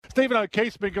Stephen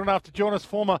O'Keefe's been good enough to join us,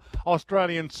 former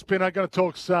Australian spinner. Going to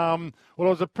talk some, well,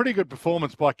 it was a pretty good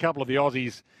performance by a couple of the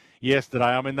Aussies yesterday.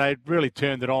 I mean, they really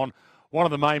turned it on. One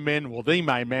of the main men, well, the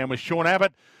main man was Sean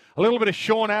Abbott. A little bit of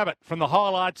Sean Abbott from the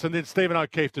highlights and then Stephen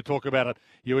O'Keefe to talk about it.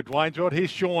 You were Dwayne George. Here's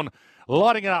Sean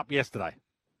lighting it up yesterday.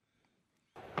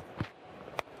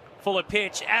 Full of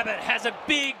pitch. Abbott has a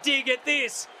big dig at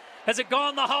this. Has it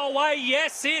gone the whole way?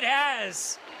 Yes, it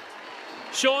has.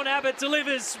 Sean Abbott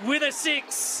delivers with a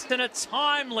 6, and a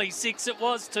timely 6 it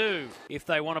was too. If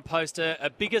they want to post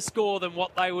a bigger score than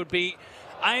what they would be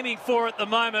aiming for at the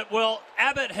moment, well,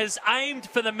 Abbott has aimed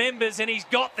for the members and he's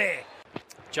got there.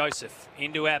 Joseph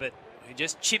into Abbott, who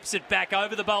just chips it back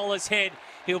over the bowler's head.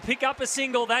 He'll pick up a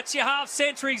single. That's your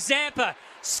half-century. Zampa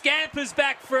scampers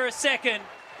back for a second.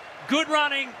 Good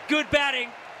running, good batting,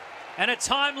 and a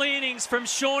timely innings from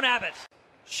Sean Abbott.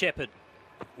 Shepherd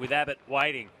with Abbott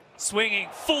waiting. Swinging,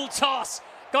 full toss,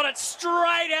 got it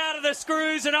straight out of the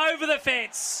screws and over the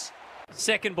fence.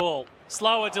 Second ball,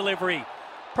 slower delivery,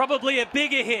 probably a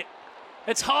bigger hit.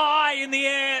 It's high in the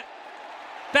air.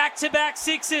 Back-to-back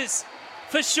sixes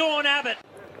for Sean Abbott.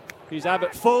 Here's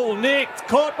Abbott full, nicked,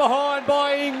 caught behind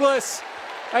by Inglis.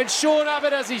 And Sean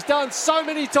Abbott, as he's done so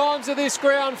many times at this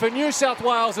ground for New South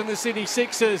Wales and the Sydney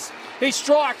Sixers, he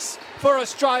strikes for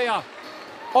Australia.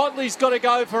 Otley's got to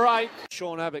go for 8.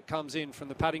 Sean Abbott comes in from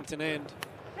the Paddington end.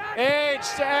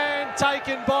 Edged and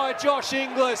taken by Josh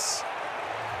Inglis.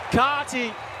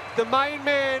 Carty, the main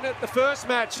man at the first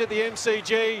match at the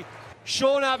MCG.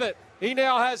 Sean Abbott, he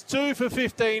now has 2 for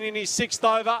 15 in his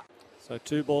 6th over. So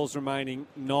 2 balls remaining,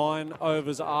 9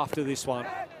 overs after this one.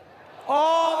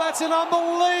 Oh, that's an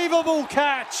unbelievable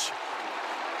catch.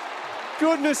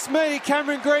 Goodness me,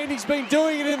 Cameron Green, he's been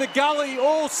doing it in the gully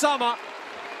all summer.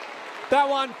 That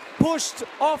one pushed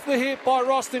off the hip by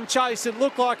Roston Chase. It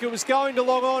looked like it was going to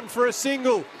long on for a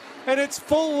single. And it's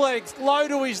full legs, low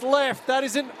to his left. That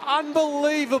is an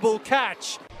unbelievable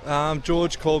catch.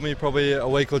 George called me probably a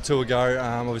week or 2 ago.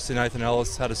 Obviously Nathan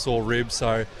Ellis had a sore rib,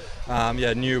 so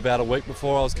knew about a week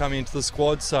before I was coming into the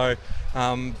squad. So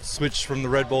switched from the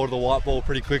red ball to the white ball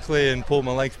pretty quickly and pulled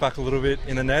my length back a little bit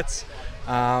in the nets.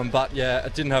 I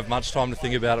didn't have much time to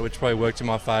think about it, which probably worked in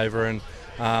my favour. And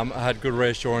I had good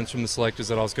reassurance from the selectors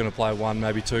that I was going to play 1,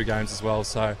 maybe 2 games as well.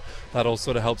 So that all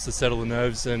sort of helps to settle the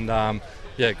nerves. And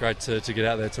great to get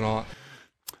out there tonight.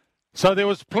 So there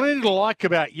was plenty to like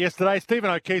about yesterday. Stephen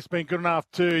O'Keefe's been good enough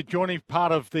to join him,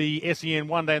 part of the SEN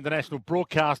One-Day International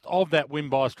broadcast of that win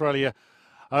by Australia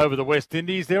over the West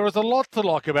Indies. There was a lot to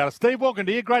like about it. Steve, welcome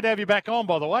to you. Great to have you back on,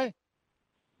 by the way.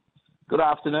 Good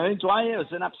afternoon, Dwayne. It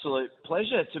was an absolute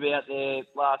pleasure to be out there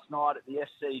last night at the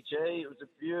SCG. It was a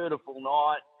beautiful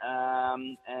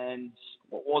night and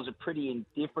what was a pretty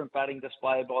indifferent batting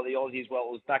display by the Aussies. Well,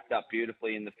 it was backed up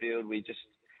beautifully in the field. We just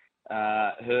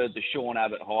heard the Sean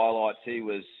Abbott highlights. He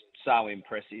was so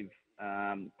impressive.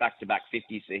 Back-to-back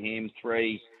 50s for him,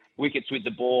 3 wickets with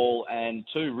the ball and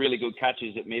 2 really good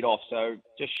catches at mid-off. So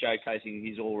just showcasing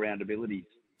his all-round abilities.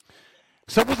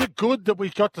 So was it good that we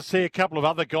got to see a couple of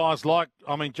other guys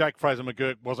Jake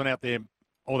Fraser-McGurk wasn't out there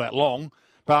all that long,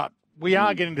 but we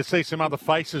are getting to see some other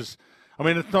faces. I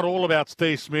mean, it's not all about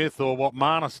Steve Smith or what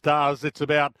Marnus does. It's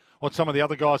about what some of the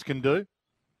other guys can do.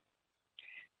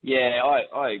 Yeah,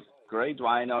 I agree,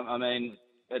 Dwayne. I mean,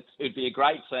 it'd be a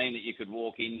great scene that you could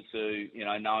walk into,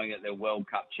 knowing that they're World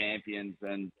Cup champions.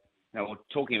 And, we're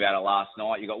talking about it last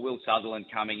night. You got Will Sutherland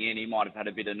coming in. He might have had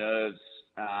a bit of nerves,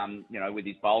 with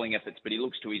his bowling efforts, but he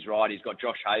looks to his right. He's got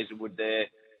Josh Hazlewood there,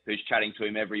 who's chatting to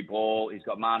him every ball. He's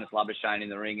got Marnus Labuschagne in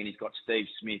the ring, and he's got Steve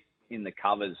Smith in the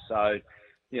covers. So,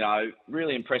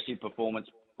 really impressive performance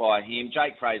by him.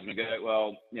 Jake Fraser-McGurk,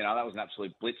 well, that was an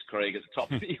absolute blitzkrieg at the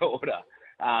top of the order.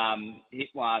 Hit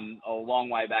one a long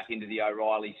way back into the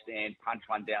O'Reilly stand, punched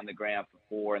one down the ground for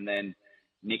 4, and then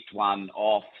nicked one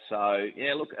off. So,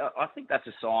 I think that's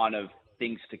a sign of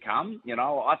things to come.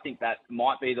 I think that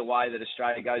might be the way that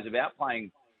Australia goes about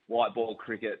playing white ball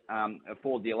cricket,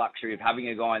 afford the luxury of having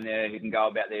a guy in there who can go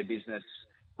about their business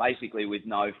basically with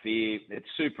no fear. It's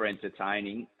super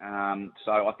entertaining.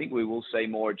 So I think we will see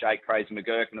more of Jake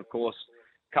Fraser-McGurk. And, of course,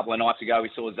 a couple of nights ago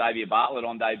we saw Xavier Bartlett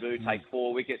on debut take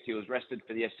 4 wickets. He was rested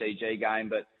for the SCG game.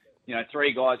 But,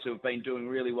 3 guys who have been doing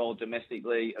really well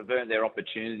domestically have earned their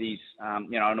opportunities,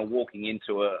 and are walking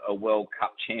into a World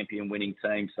Cup champion winning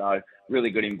team. So really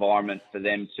good environment for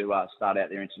them to start out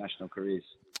their international careers.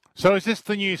 So is this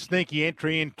the new sneaky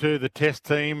entry into the test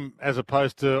team as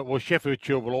opposed to, Sheffield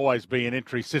Shield will always be an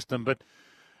entry system, but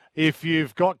if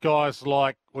you've got guys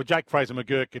like, Jake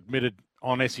Fraser-McGurk admitted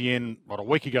on SEN, a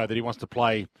week ago that he wants to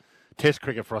play Test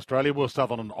cricket for Australia. Will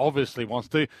Sutherland obviously wants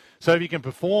to. So if you can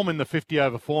perform in the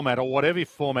 50-over format or whatever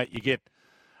format you get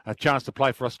a chance to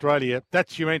play for Australia,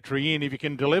 that's your entry in if you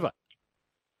can deliver.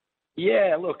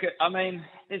 Yeah, look, I mean,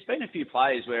 there's been a few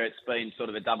players where it's been sort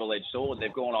of a double-edged sword.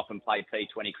 They've gone off and played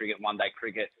T20 cricket, one-day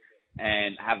cricket,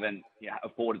 and haven't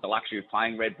afforded the luxury of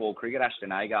playing red ball cricket. Ashton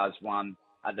Agar's one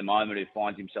at the moment who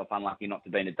finds himself unlucky not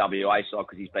to be in a WA side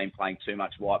because he's been playing too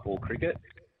much white ball cricket.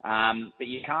 But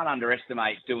you can't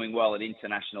underestimate doing well at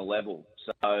international level.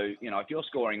 So, if you're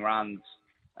scoring runs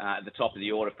at the top of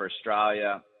the order for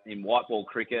Australia in white ball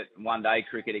cricket, one-day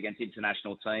cricket against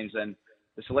international teams, then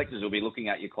the selectors will be looking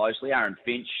at you closely. Aaron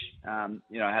Finch,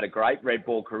 had a great red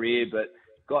ball career, but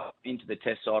got into the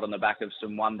test side on the back of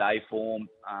some one-day form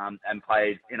and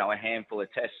played, a handful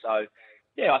of tests. So,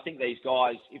 I think these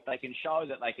guys, if they can show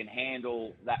that they can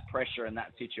handle that pressure and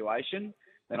that situation,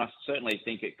 then I certainly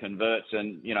think it converts.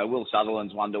 And, Will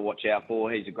Sutherland's one to watch out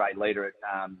for. He's a great leader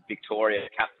at Victoria,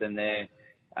 captain there.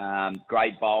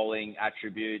 Great bowling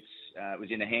attributes. Was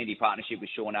in a handy partnership with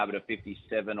Sean Abbott at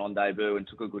 57 on debut and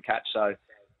took a good catch. So,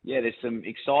 there's some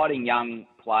exciting young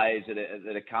players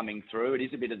that are coming through. It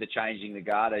is a bit of the changing the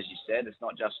guard, as you said. It's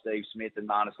not just Steve Smith and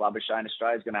Marnus Labuschagne.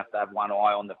 Australia's going to have one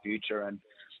eye on the future. And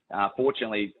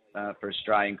fortunately for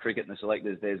Australian cricket and the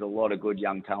selectors, there's a lot of good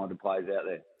young talented players out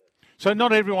there. So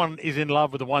not everyone is in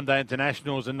love with the one-day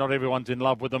internationals and not everyone's in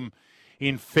love with them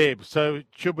in Feb. So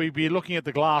should we be looking at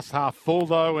the glass half full,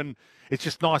 though, and it's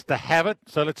just nice to have it?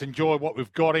 So let's enjoy what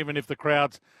we've got, even if the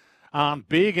crowds aren't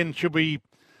big. And should we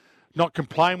not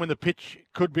complain when the pitch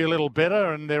could be a little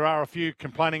better? And there are a few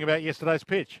complaining about yesterday's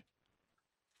pitch.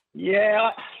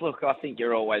 Yeah, look, I think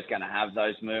you're always going to have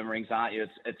those murmurings, aren't you?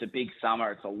 It's a big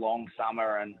summer, it's a long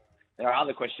summer, and there are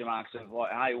other question marks of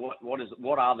like, hey,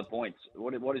 what are the points?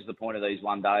 What is the point of these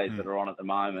one days that are on at the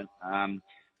moment?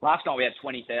 Last night we had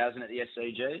 20,000 at the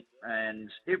SCG, and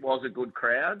it was a good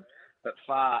crowd, but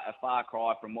a far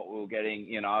cry from what we were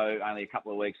getting, only a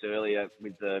couple of weeks earlier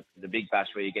with the Big Bash,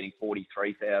 where you're getting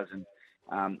 43,000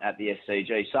 at the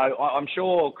SCG. So I'm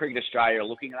sure Cricket Australia are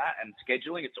looking at that and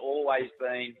scheduling. It's always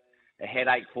been a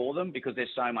headache for them because there's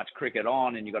so much cricket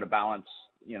on, and you've got to balance,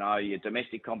 your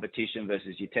domestic competition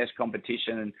versus your test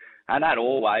competition. And that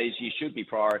always, you should be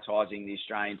prioritising the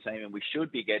Australian team, and we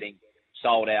should be getting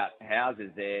sold out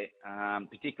houses there,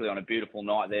 particularly on a beautiful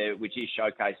night there, which is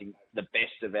showcasing the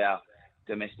best of our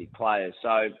domestic players.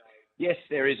 So, yes,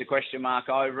 there is a question mark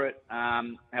over it.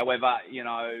 However,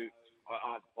 I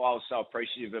was so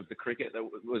appreciative of the cricket that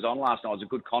was on last night. It was a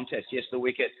good contest. Yes, the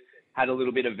wicket had a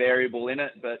little bit of variable in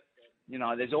it, but,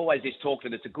 there's always this talk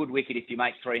that it's a good wicket if you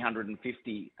make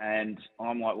 350. And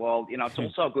I'm like, well, it's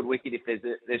also a good wicket if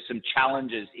there's some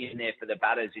challenges in there for the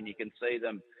batters and you can see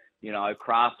them,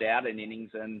 craft out an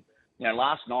innings. And,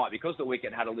 last night, because the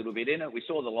wicket had a little bit in it, we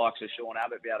saw the likes of Sean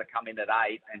Abbott be able to come in at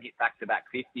 8 and hit back-to-back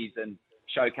 50s and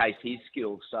showcase his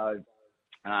skills. So,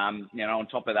 on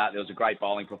top of that, there was a great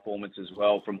bowling performance as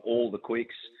well from all the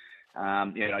quicks.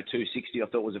 260 I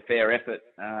thought was a fair effort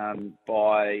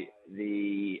by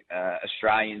the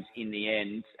Australians in the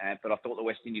end, but I thought the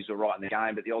West Indies were right in the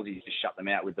game, but the Aussies just shut them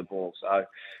out with the ball. So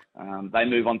they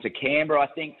move on to Canberra, I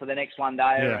think, for the next one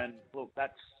day. Yeah. And look,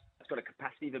 that's got a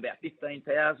capacity of about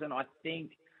 15,000, I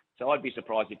think. So I'd be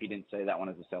surprised if you didn't see that one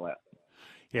as a sellout.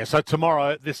 Yeah, so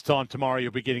this time tomorrow,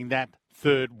 you'll be getting that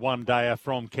third one-dayer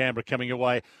from Canberra coming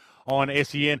away on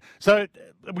SEN. So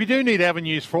we do need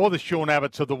avenues for all the Sean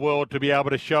Abbotts of the world to be able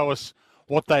to show us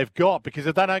what they've got, because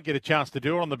if they don't get a chance to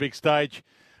do it on the big stage,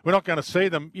 we're not going to see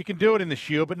them. You can do it in the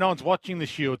Shield, but no one's watching the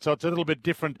Shield, so it's a little bit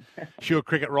different Shield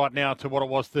cricket right now to what it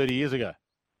was 30 years ago.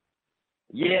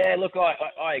 Yeah, look,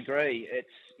 I agree. It's,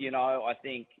 I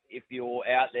think if you're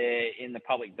out there in the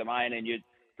public domain and you're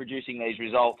producing these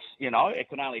results, it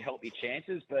can only help your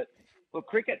chances. But look,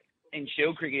 cricket, in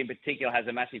Shield cricket in particular, has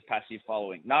a massive passive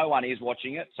following. No one is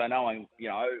watching it, so no one,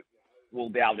 will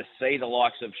be able to see the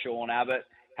likes of Sean Abbott.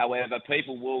 However,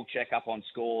 people will check up on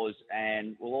scores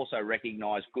and will also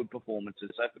recognise good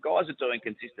performances. So if the guys are doing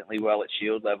consistently well at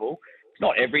Shield level, it's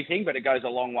not everything, but it goes a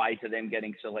long way to them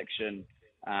getting selection,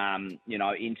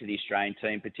 into the Australian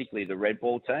team, particularly the red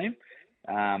ball team.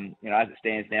 As it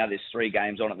stands now, there's 3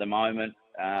 games on at the moment.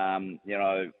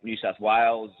 New South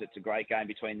Wales, it's a great game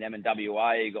between them and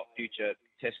WA. You've got future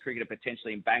Test cricketer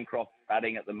potentially in Bancroft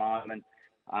batting at the moment.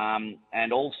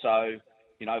 And also,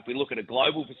 if we look at a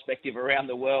global perspective around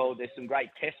the world, there's some great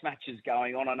Test matches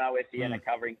going on. I know SEN are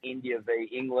covering India v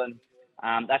England.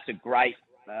 That's a great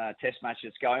Test match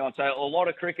that's going on. So a lot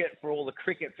of cricket for all the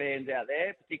cricket fans out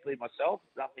there, particularly myself.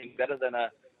 Nothing better than a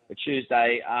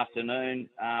Tuesday afternoon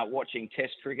watching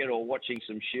Test cricket or watching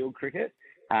some Shield cricket.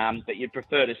 But you'd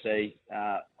prefer to see,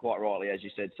 quite rightly, as you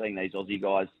said, seeing these Aussie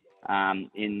guys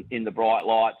in the bright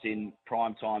lights, in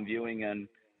prime time viewing. And,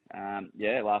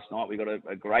 last night we got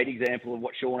a great example of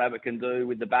what Sean Abbott can do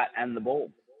with the bat and the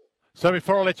ball. So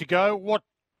before I let you go,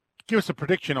 give us a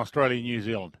prediction, Australia-New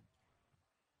Zealand.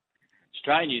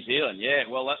 Australia-New Zealand, yeah.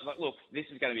 Well, look, this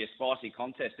is going to be a spicy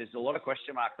contest. There's a lot of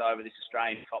question marks over this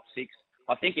Australian top six.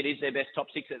 I think it is their best top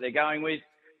six that they're going with.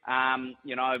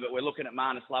 But we're looking at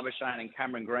Marnus Labuschagne and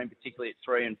Cameron Green, particularly at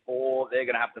 3 and 4. They're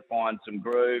going to have to find some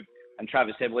groove. And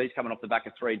Travis Heavley's coming off the back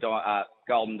of 3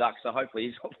 Golden Ducks, so hopefully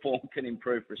his form can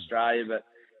improve for Australia. But,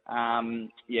 I'm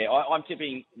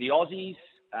tipping the Aussies.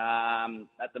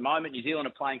 At the moment, New Zealand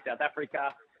are playing South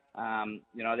Africa.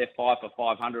 They're 5 for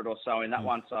 500 or so in that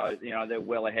one, so, they're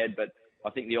well ahead. But I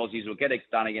think the Aussies will get it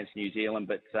done against New Zealand,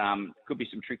 but could be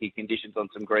some tricky conditions on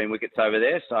some green wickets over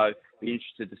there. So be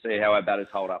interested to see how our batters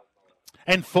hold up.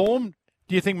 And form,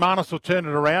 do you think Marnus will turn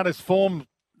it around? Is form,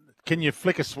 can you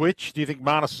flick a switch? Do you think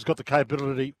Marnus has got the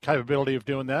capability of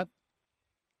doing that?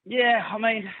 Yeah, I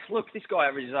mean, look, this guy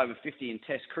averages over 50 in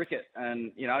Test cricket,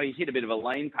 and he's hit a bit of a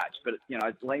lean patch, but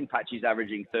lean patch he's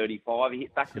averaging 35. He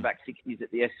hit back-to-back 60s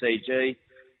at the SCG.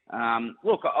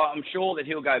 Look, I'm sure that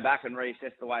he'll go back and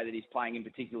reassess the way that he's playing, in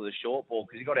particular the short ball,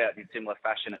 because he got out in similar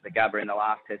fashion at the Gabba in the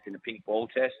last test in the pink ball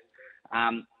test.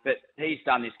 But he's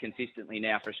done this consistently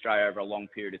now for Australia over a long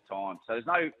period of time. So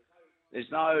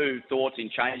there's no thoughts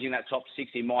in changing that top six,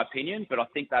 in my opinion, but I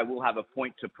think they will have a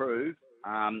point to prove.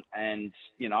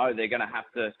 They're going to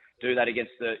have to do that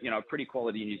against the, pretty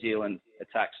quality New Zealand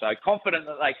attack. So confident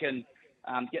that they can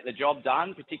get the job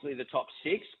done, particularly the top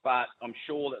six, but I'm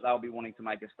sure that they'll be wanting to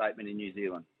make a statement in New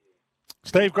Zealand.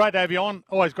 Steve, great to have you on.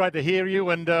 Always great to hear you,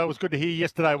 and it was good to hear you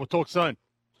yesterday. We'll talk soon.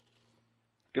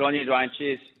 Good on you, Dwayne.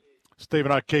 Cheers.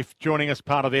 Stephen O'Keefe joining us,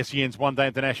 part of SEN's one-day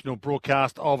international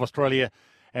broadcast of Australia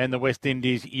and the West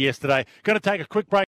Indies yesterday. Going to take a quick break.